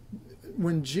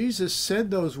 When Jesus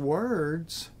said those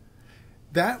words,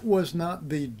 that was not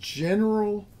the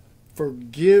general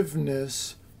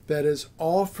forgiveness that is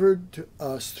offered to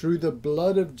us through the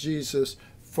blood of Jesus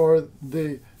for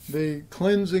the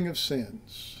cleansing of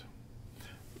sins.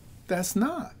 That's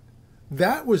not.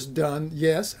 That was done,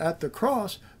 yes, at the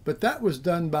cross, but that was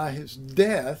done by his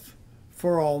death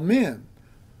for all men.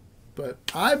 But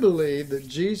I believe that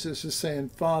Jesus is saying,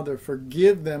 Father,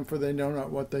 forgive them, for they know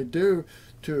not what they do,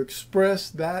 to express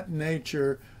that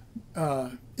nature,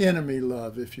 enemy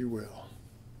love, if you will.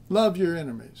 Love your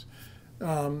enemies.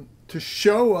 To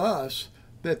show us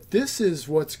that this is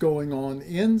what's going on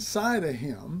inside of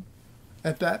him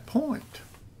at that point.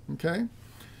 Okay?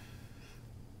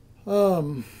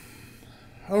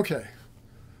 Okay.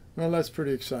 Well, that's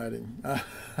pretty exciting.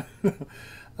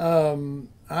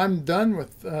 I'm done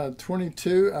with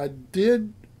 22. I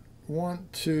did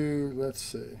want to, let's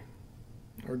see,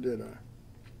 or did I?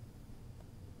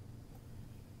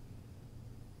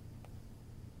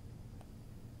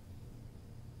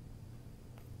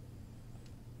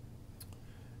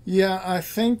 Yeah, I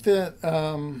think that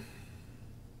I'm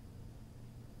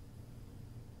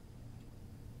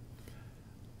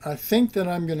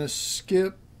going to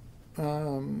skip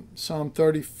Psalm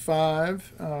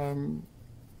 35.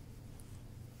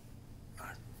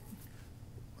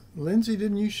 Lindsay,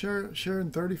 didn't you share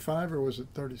in 35, or was it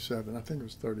 37? I think it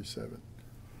was 37.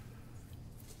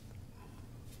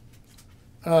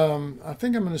 I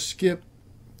think I'm going to skip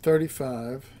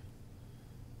 35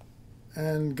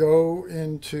 and go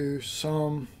into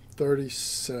Psalm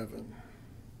 37.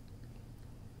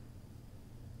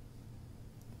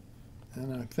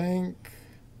 And I think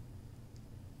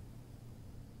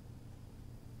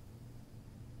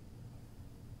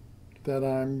that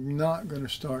I'm not going to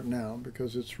start now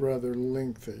because it's rather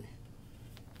lengthy.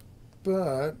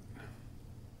 But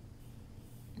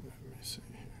let me see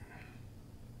here.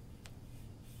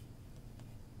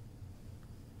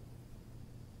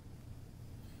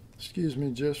 Excuse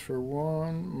me just for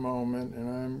one moment, and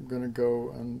I'm going to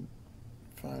go and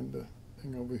find the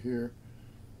thing over here.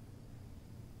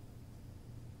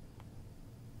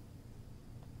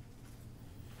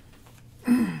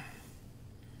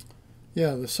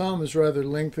 Yeah, the psalm is rather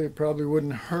lengthy. It probably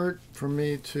wouldn't hurt for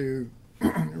me to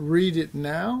read it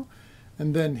now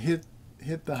and then hit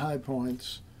the high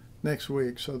points next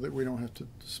week so that we don't have to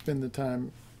spend the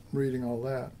time reading all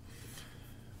that.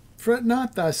 Fret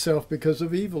not thyself because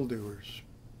of evildoers.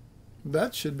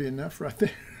 That should be enough right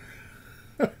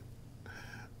there.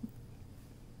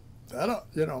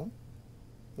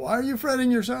 Why are you fretting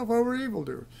yourself over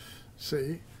evildoers?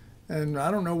 See, and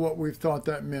I don't know what we've thought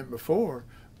that meant before,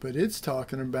 but it's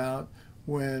talking about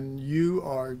when you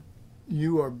are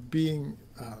being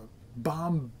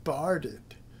bombarded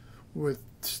with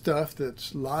stuff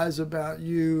that lies about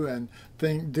you and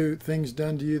things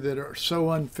done to you that are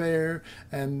so unfair,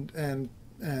 and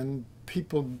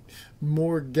people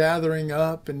more gathering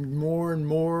up and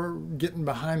more getting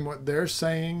behind what they're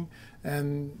saying,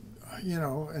 and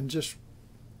just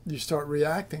you start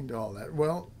reacting to all that.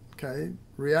 Well, okay,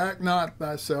 react not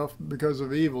thyself because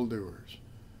of evildoers.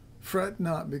 Fret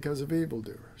not because of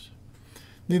evildoers.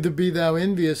 Neither be thou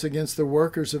envious against the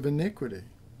workers of iniquity.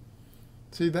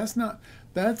 See, that's not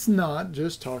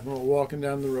just talking about walking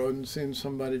down the road and seeing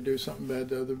somebody do something bad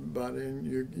to everybody, and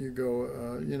you go,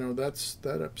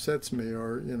 that upsets me,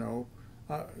 or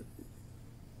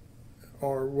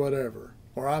or whatever,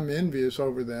 or I'm envious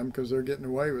over them because they're getting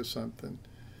away with something.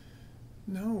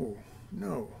 No.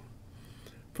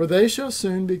 For they shall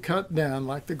soon be cut down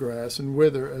like the grass and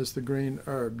wither as the green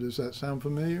herb. Does that sound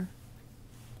familiar?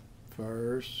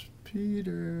 1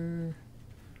 Peter.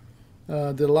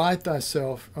 Delight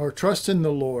thyself, or trust in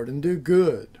the Lord, and do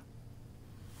good.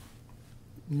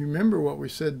 You remember what we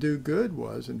said do good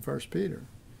was in 1 Peter.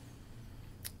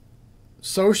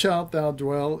 So shalt thou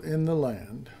dwell in the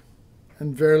land,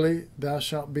 and verily thou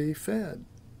shalt be fed.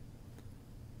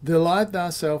 Delight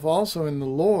thyself also in the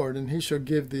Lord, and he shall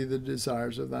give thee the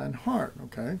desires of thine heart.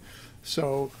 Okay?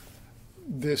 So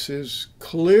this is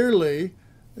clearly,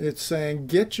 it's saying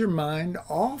get your mind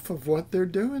off of what they're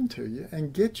doing to you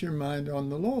and get your mind on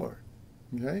the Lord.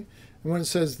 Okay? And when it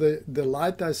says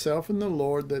delight thyself in the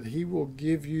Lord, that he will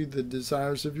give you the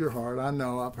desires of your heart. I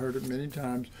know, I've heard it many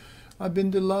times. I've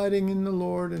been delighting in the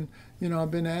Lord, and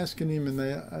I've been asking him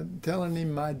and telling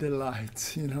him my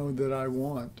delights, that I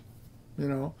want.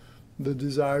 The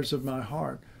desires of my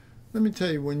heart. Let me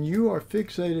tell you, when you are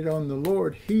fixated on the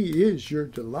Lord, he is your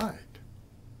delight.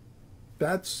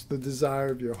 That's the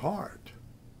desire of your heart.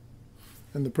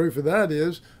 And the proof of that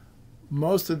is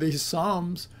most of these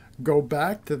Psalms go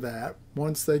back to that.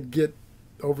 Once they get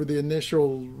over the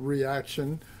initial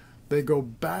reaction, they go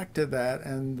back to that,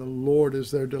 and the Lord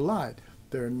is their delight.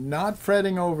 They're not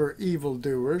fretting over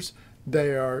evildoers.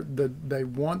 They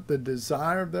want the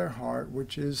desire of their heart,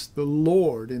 which is the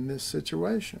Lord in this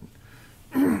situation.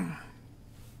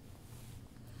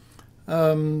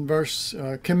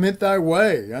 Commit thy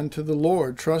way unto the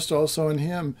Lord, trust also in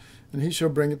him, and he shall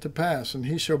bring it to pass. And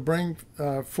he shall bring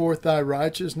forth thy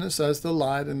righteousness as the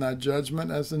light, and thy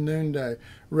judgment as the noonday.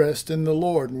 Rest in the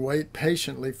Lord, and wait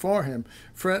patiently for him.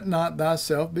 Fret not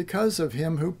thyself because of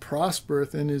him who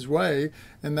prospereth in his way,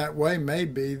 and that way may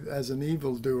be as an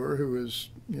evildoer who is,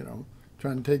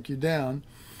 trying to take you down,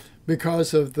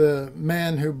 because of the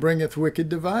man who bringeth wicked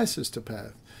devices to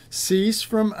pass. Cease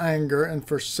from anger and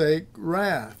forsake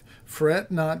wrath.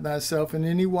 Fret not thyself in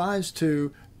any wise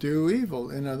to do evil.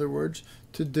 In other words,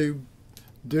 to do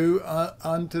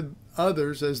unto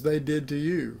others as they did to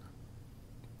you.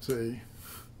 See,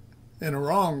 in a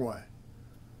wrong way.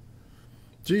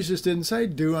 Jesus didn't say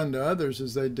do unto others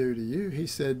as they do to you. He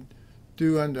said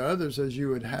do unto others as you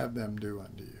would have them do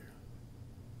unto you.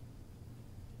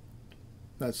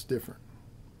 That's different.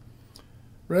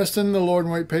 Rest in the Lord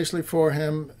and wait patiently for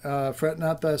him. Fret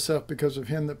not thyself because of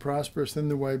him that prospereth in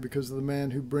the way, because of the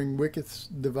man who bring wicked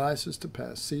devices to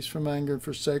pass. Cease from anger and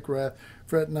forsake wrath.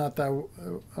 Fret not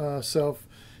thyself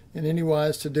in any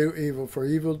wise to do evil, for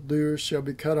evildoers shall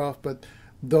be cut off. But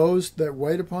those that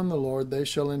wait upon the Lord, they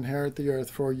shall inherit the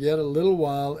earth. For yet a little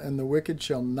while, and the wicked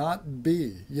shall not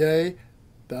be. Yea,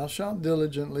 thou shalt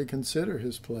diligently consider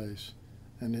his place,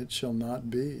 and it shall not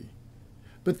be.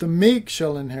 But the meek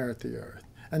shall inherit the earth,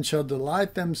 and shall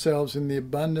delight themselves in the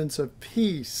abundance of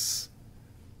peace.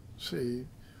 See,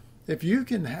 if you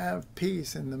can have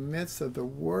peace in the midst of the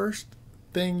worst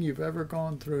thing you've ever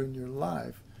gone through in your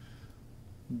life,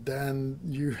 then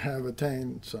you have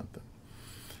attained something.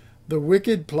 The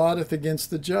wicked plotteth against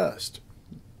the just.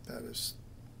 That is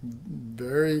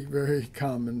very, very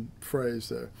common phrase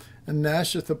there. And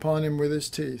gnasheth upon him with his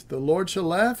teeth. The Lord shall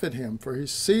laugh at him, for he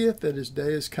seeth that his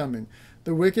day is coming.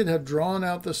 The wicked have drawn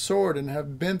out the sword and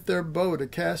have bent their bow to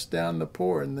cast down the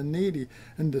poor and the needy,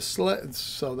 and to slay.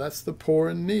 So that's the poor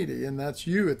and needy, and that's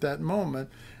you at that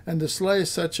moment, and to slay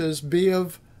such as be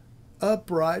of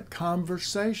upright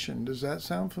conversation. Does that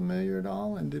sound familiar at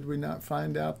all? And did we not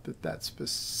find out that that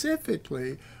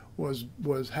specifically was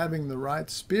having the right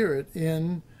spirit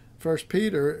in 1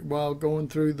 Peter while going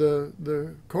through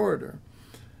the corridor?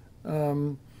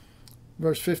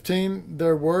 Verse 15,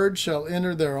 their word shall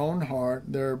enter their own heart,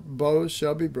 their bows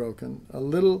shall be broken. A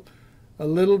little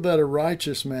that a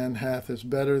righteous man hath is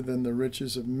better than the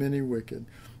riches of many wicked.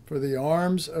 For the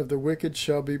arms of the wicked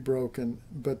shall be broken,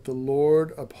 but the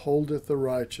Lord upholdeth the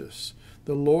righteous.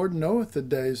 The Lord knoweth the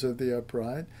days of the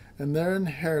upright, and their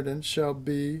inheritance shall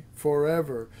be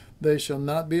forever. They shall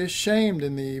not be ashamed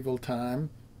in the evil time,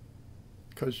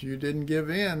 because you didn't give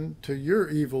in to your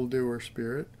evildoer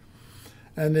spirit.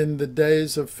 And in the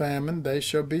days of famine they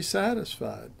shall be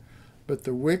satisfied. But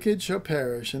the wicked shall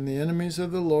perish, and the enemies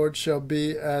of the Lord shall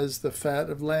be as the fat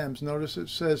of lambs. Notice it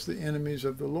says the enemies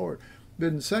of the Lord. It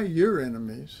didn't say your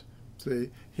enemies.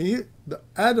 See, the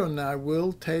Adonai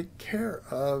will take care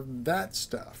of that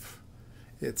stuff.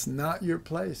 It's not your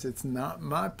place. It's not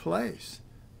my place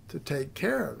to take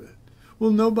care of it.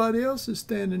 Well, nobody else is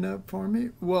standing up for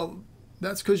me. Well,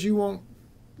 that's because you won't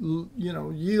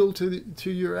yield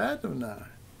to your Adonai.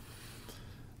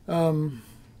 For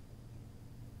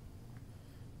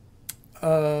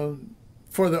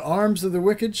the arms of the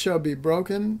wicked shall be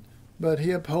broken, but he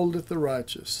upholdeth the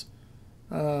righteous.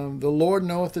 The Lord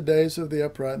knoweth the days of the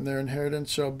upright, and their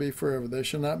inheritance shall be forever. They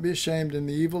shall not be ashamed in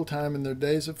the evil time, and their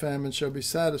days of famine shall be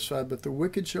satisfied. But the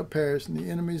wicked shall perish, and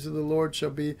the enemies of the Lord shall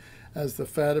be as the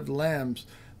fat of lambs.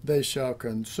 They shall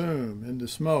consume into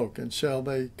smoke, and shall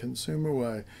they consume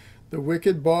away. The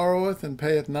wicked borroweth and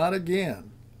payeth not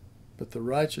again, but the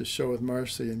righteous showeth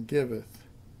mercy and giveth.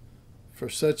 For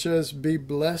such as be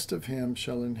blessed of him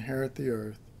shall inherit the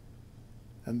earth,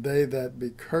 and they that be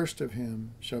cursed of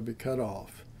him shall be cut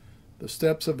off. The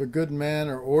steps of a good man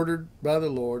are ordered by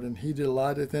the Lord, and he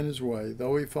delighteth in his way.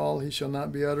 Though he fall, he shall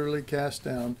not be utterly cast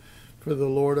down, for the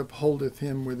Lord upholdeth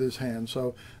him with his hand.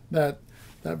 So that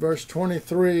verse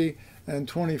 23 and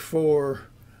 24,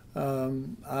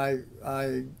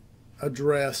 I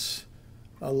address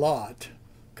a lot,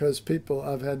 because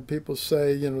I've had people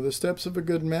say, the steps of a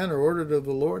good man are ordered of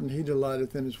the Lord, and he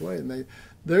delighteth in his way. And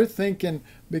they're thinking,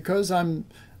 because I'm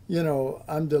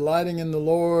delighting in the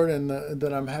Lord, and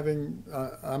that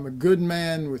I'm a good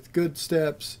man with good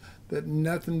steps, that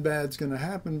nothing bad's going to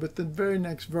happen. But the very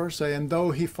next verse say, and though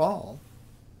he fall,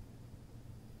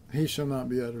 he shall not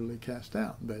be utterly cast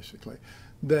out, basically.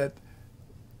 That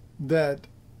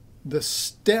the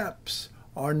steps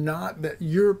are not that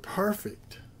you're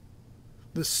perfect.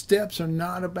 The steps are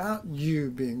not about you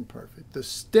being perfect. The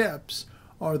steps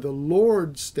are the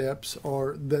Lord's steps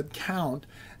or that count,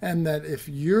 and that if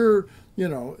you're,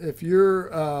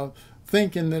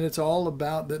 thinking that it's all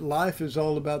about, that life is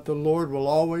all about the Lord will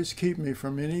always keep me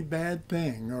from any bad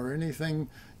thing or anything,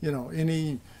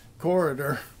 any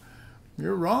corridor,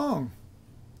 you're wrong.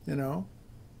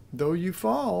 Though you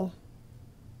fall,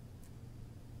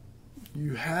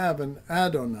 you have an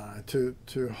Adonai to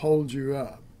hold you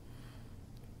up.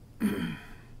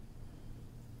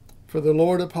 For the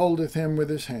Lord upholdeth him with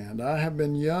his hand. I have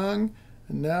been young,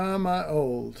 and now am I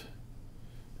old,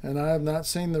 and I have not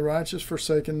seen the righteous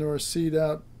forsaken, nor a seed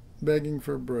out begging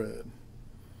for bread.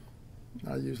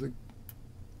 I usually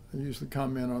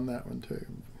comment on that one too.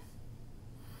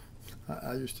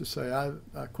 I used to say,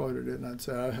 I quoted it, and I'd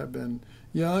say, I have been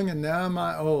young, and now am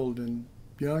I old, and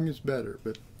young is better,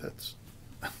 but that's...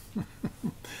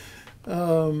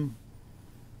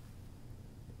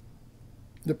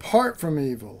 Depart from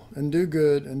evil, and do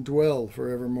good, and dwell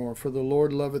forevermore. For the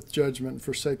Lord loveth judgment, and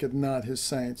forsaketh not his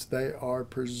saints. They are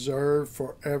preserved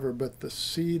forever, but the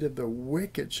seed of the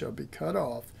wicked shall be cut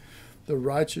off. The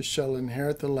righteous shall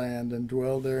inherit the land, and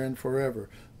dwell therein forever.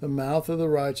 The mouth of the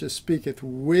righteous speaketh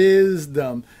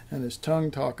wisdom, and his tongue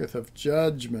talketh of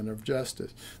judgment, of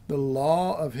justice. The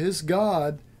law of his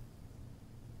God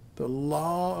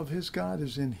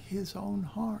is in his own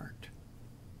heart.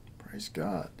 Praise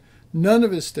God. None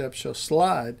of his steps shall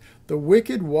slide. The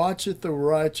wicked watcheth the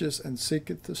righteous, and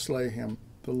seeketh to slay him.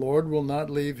 The Lord will not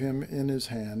leave him in his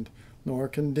hand, nor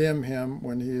condemn him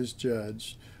when he is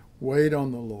judged. Wait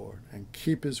on the Lord, and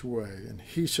keep his way, and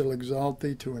he shall exalt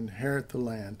thee to inherit the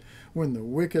land. When the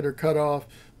wicked are cut off,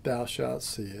 thou shalt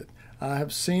see it. I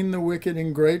have seen the wicked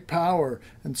in great power,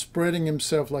 and spreading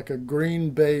himself like a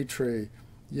green bay tree.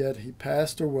 Yet he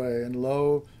passed away, and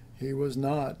lo, he was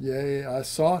not. Yea, I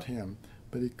sought him,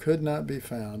 but he could not be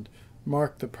found.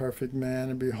 Mark the perfect man,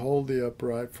 and behold the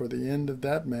upright, for the end of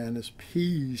that man is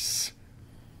peace.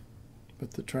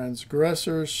 But the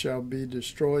transgressors shall be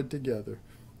destroyed together.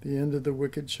 The end of the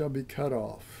wicked shall be cut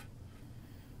off.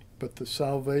 But the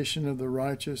salvation of the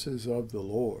righteous is of the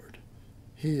Lord.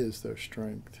 He is their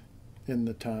strength in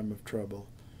the time of trouble.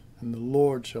 And the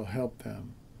Lord shall help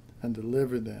them and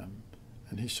deliver them.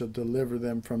 And he shall deliver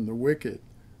them from the wicked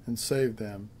and save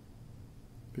them,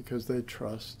 because they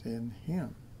trust in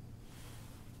him.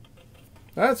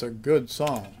 That's a good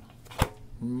song.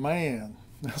 Man,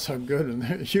 that's a good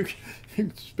one. You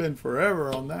can spend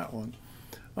forever on that one.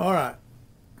 All right,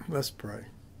 let's pray.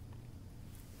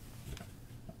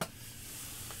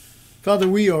 Father,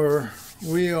 we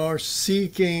are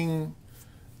seeking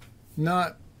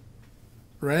not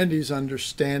Randy's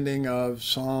understanding of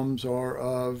Psalms or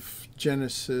of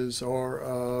Genesis or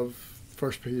of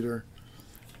 1 Peter.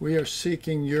 We are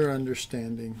seeking your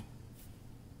understanding.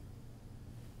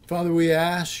 Father, we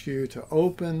ask you to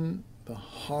open the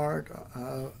heart,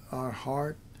 our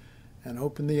heart, and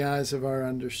open the eyes of our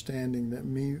understanding, that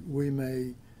we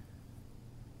may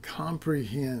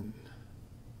comprehend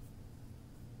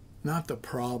not the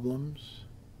problems,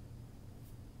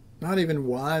 not even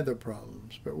why the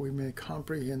problems, but we may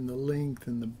comprehend the length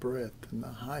and the breadth and the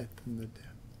height and the depth,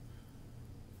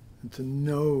 and to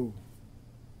know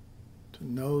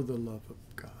the love of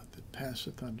God that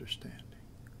passeth understanding.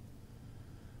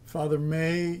 Father,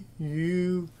 may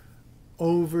you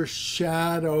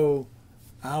overshadow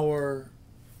our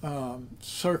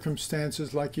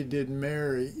circumstances like you did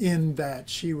Mary, in that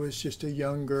she was just a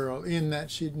young girl, in that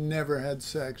she'd never had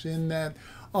sex, in that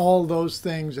all those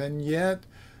things, and yet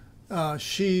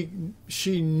she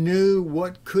knew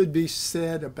what could be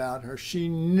said about her. She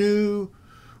knew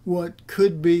what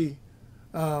could be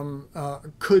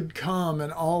could come,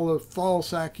 and all the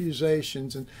false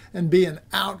accusations, and be an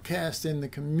outcast in the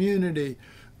community.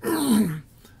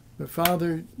 But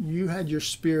Father, you had your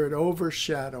Spirit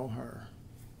overshadow her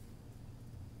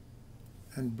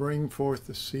and bring forth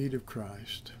the seed of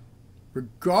Christ,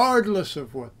 regardless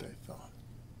of what they thought.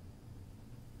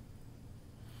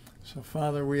 So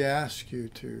Father, we ask you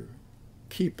to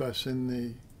keep us in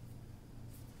the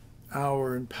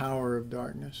hour and power of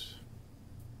darkness,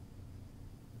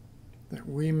 that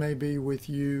we may be with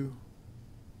you,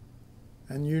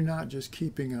 and you not just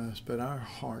keeping us, but our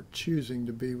heart choosing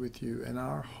to be with you, and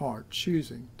our heart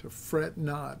choosing to fret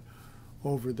not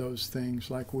over those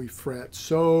things like we fret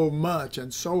so much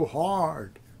and so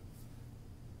hard,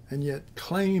 and yet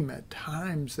claim at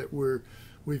times that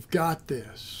we've got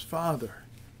this. Father,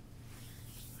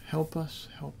 help us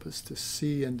to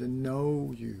see and to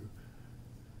know you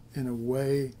in a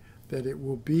way that it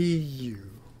will be you,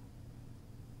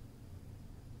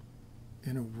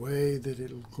 in a way that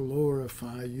it'll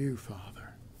glorify you,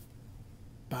 Father,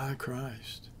 by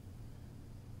Christ.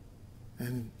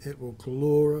 And it will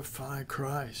glorify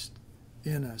Christ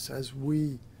in us as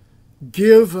we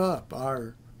give up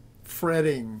our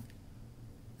fretting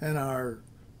and our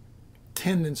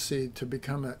tendency to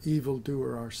become an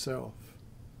evildoer ourselves.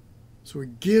 So we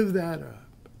give that up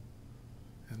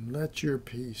and let your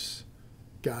peace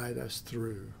guide us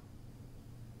through.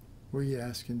 We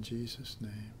ask in Jesus'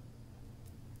 name.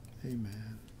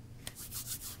 Amen.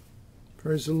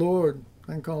 Praise the Lord.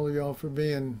 Thank all of y'all for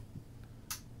being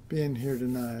here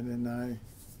tonight. And I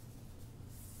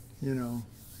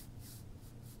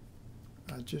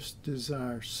just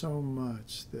desire so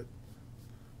much that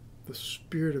the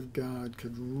Spirit of God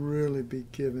could really be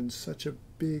given such a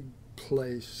big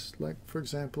place, like, for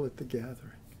example, at the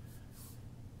gathering.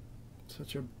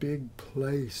 Such a big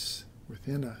place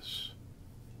within us,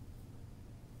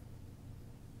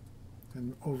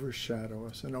 and overshadow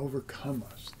us and overcome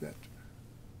us, that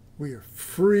we are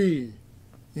free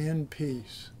in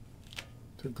peace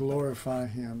to glorify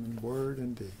him in word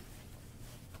and deed.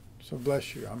 So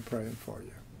bless you. I'm praying for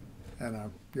you.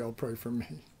 And y'all pray for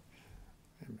me.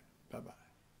 Amen. Bye-bye.